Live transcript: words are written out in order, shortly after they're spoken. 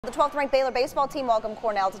The 12th ranked Baylor baseball team welcomed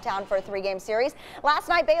Cornell to town for a 3-game series. Last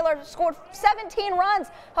night, Baylor scored 17 runs,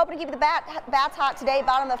 hoping to keep the bats hot today.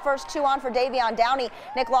 Bottom of the first, 2 on for Davion Downey.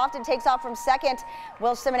 Nick Lofton takes off from second.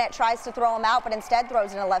 Will Simonet tries to throw him out, but instead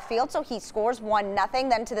throws into left field, so he scores 1-0.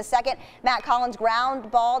 Then to the second, Matt Collins ground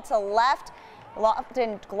ball to left.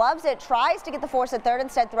 Lofton gloves it, tries to get the force at third,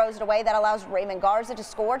 instead throws it away. That allows Raymond Garza to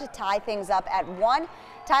score to tie things up at 1.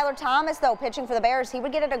 Tyler Thomas, though, pitching for the Bears, he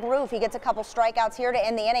would get it a groove. He gets a couple strikeouts here to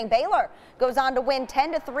end the inning. Baylor goes on to win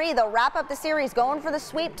 10-3. They'll wrap up the series, going for the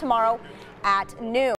sweep tomorrow at noon.